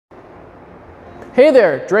Hey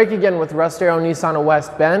there, Drake again with Russ Darrow Nissan of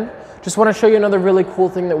West Bend. Just want to show you another really cool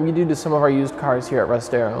thing that we do to some of our used cars here at Russ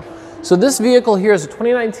Darrow. So this vehicle here is a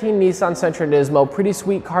 2019 Nissan Sentra Nismo, pretty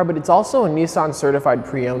sweet car, but it's also a Nissan certified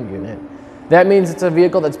pre-owned unit. That means it's a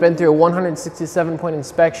vehicle that's been through a 167-point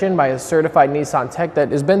inspection by a certified Nissan tech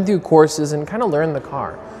that has been through courses and kind of learned the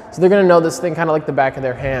car. So they're going to know this thing kind of like the back of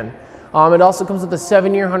their hand. It also comes with a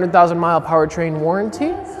 7-year, 100,000-mile powertrain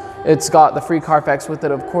warranty. It's got the free Carfax with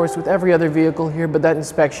it, of course, with every other vehicle here, but that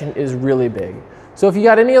inspection is really big. So if you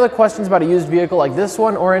got any other questions about a used vehicle like this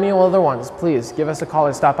one or any other ones, please give us a call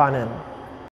or stop on in.